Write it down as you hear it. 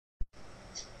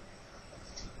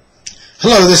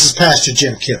Hello, this is Pastor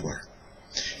Jim Kibler.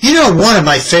 You know, one of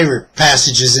my favorite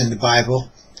passages in the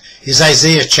Bible is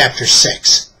Isaiah chapter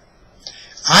 6.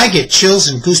 I get chills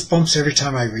and goosebumps every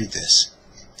time I read this.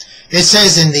 It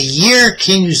says, "In the year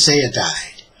King Uzziah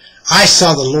died, I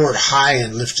saw the Lord high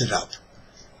and lifted up,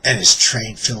 and his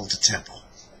train filled the temple."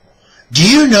 Do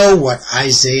you know what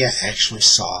Isaiah actually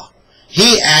saw?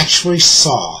 He actually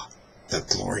saw the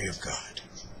glory of God.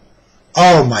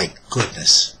 Oh my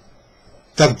goodness.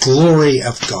 The glory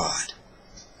of God.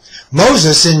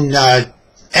 Moses in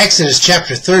Exodus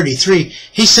chapter 33,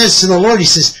 he says to the Lord, he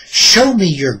says, "Show me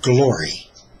your glory.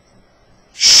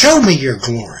 Show me your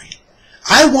glory.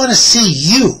 I want to see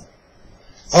you."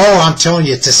 Oh, I'm telling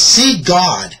you, to see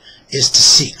God is to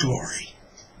see glory.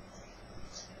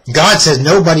 God says,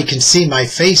 "Nobody can see my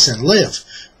face and live,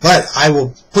 but I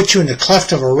will put you in the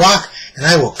cleft of a rock, and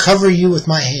I will cover you with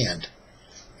my hand.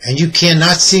 And you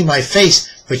cannot see my face,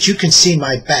 but you can see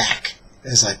my back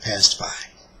as I passed by."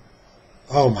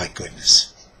 Oh my goodness.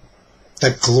 The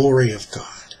glory of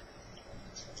God.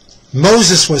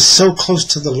 Moses was so close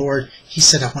to the Lord, he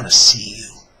said, "I want to see you."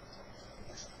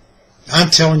 I'm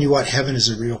telling you what, heaven is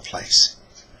a real place.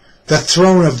 The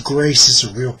throne of grace is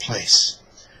a real place.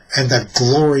 And the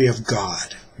glory of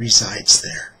God resides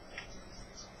there.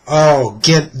 Oh,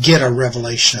 get a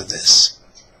revelation of this.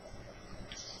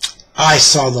 I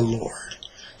saw the Lord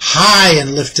high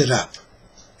and lifted up,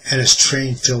 and his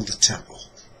train filled the temple.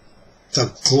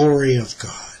 The glory of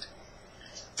God.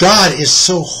 God is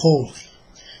so holy.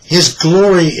 His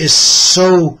glory is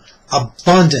so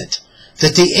abundant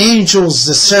that the angels,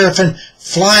 the seraphim,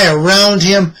 fly around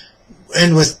him,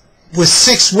 and with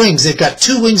 6 wings, they've got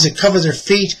 2 wings that cover their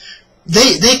feet.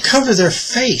 They cover their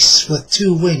face with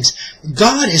 2 wings.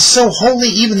 God is so holy,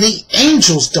 even the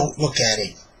angels don't look at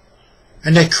him.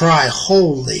 And they cry,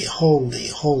 "Holy, holy,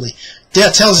 holy."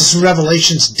 That tells us in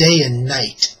Revelations, day and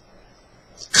night.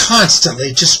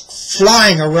 Constantly just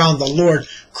flying around the Lord,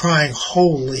 crying,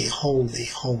 "Holy, holy,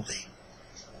 holy."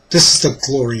 This is the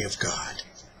glory of God.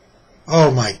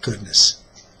 Oh my goodness.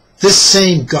 This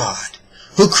same God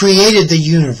who created the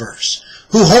universe,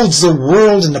 who holds the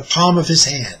world in the palm of his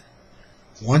hand,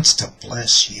 wants to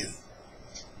bless you.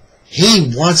 He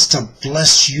wants to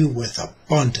bless you with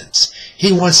abundance.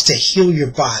 He wants to heal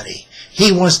your body.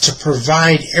 He wants to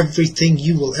provide everything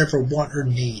you will ever want or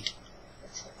need.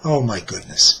 Oh my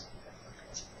goodness.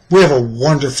 We have a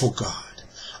wonderful God,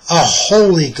 a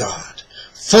holy God,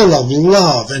 full of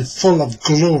love and full of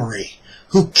glory,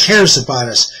 who cares about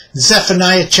us.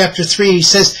 Zephaniah chapter 3, he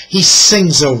says he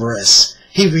sings over us.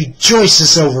 He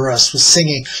rejoices over us with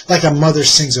singing like a mother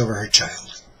sings over her child.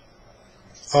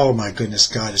 Oh my goodness,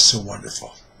 God is so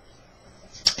wonderful.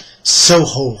 So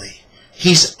holy.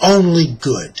 He's only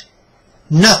good.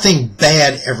 Nothing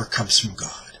bad ever comes from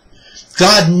God.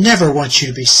 God never wants you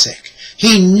to be sick.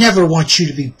 He never wants you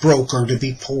to be broke or to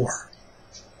be poor.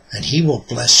 And he will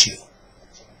bless you.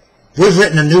 We've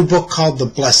written a new book called The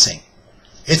Blessing.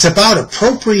 It's about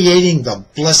appropriating the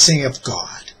blessing of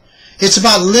God. It's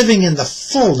about living in the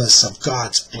fullness of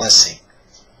God's blessing.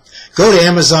 Go to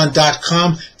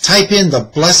Amazon.com, type in The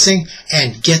Blessing,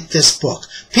 and get this book.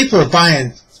 People are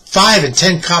buying 5 and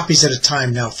 10 copies at a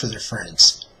time now for their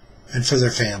friends and for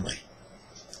their family.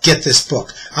 Get this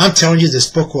book. I'm telling you, this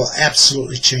book will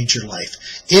absolutely change your life.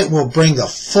 It will bring the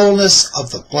fullness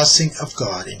of the blessing of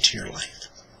God into your life.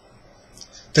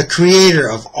 The creator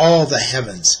of all the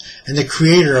heavens and the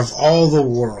creator of all the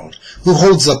world, who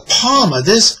holds the palm of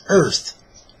this earth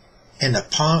in the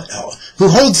palm, who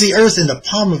holds the earth in the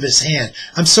palm of his hand.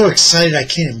 I'm so excited I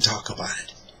can't even talk about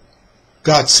it.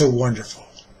 God's so wonderful.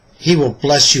 He will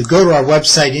bless you. Go to our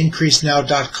website,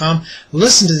 increasenow.com.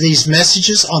 Listen to these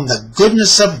messages on the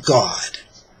goodness of God.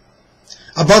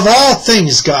 Above all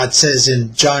things, God says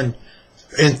in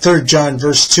 3 John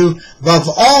verse 2, above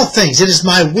all things, it is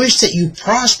my wish that you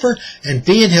prosper and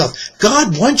be in health.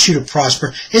 God wants you to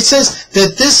prosper. It says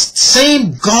that this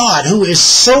same God who is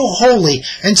so holy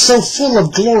and so full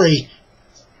of glory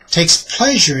takes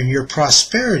pleasure in your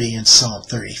prosperity in Psalm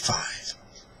 35.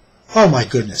 Oh my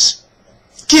goodness.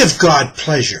 Give God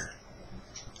pleasure.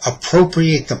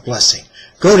 Appropriate the blessing.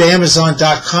 Go to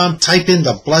Amazon.com, type in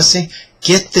The Blessing,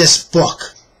 get this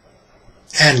book,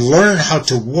 and learn how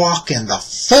to walk in the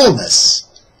fullness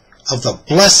of the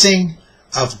blessing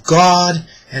of God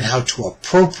and how to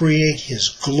appropriate his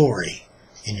glory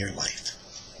in your life.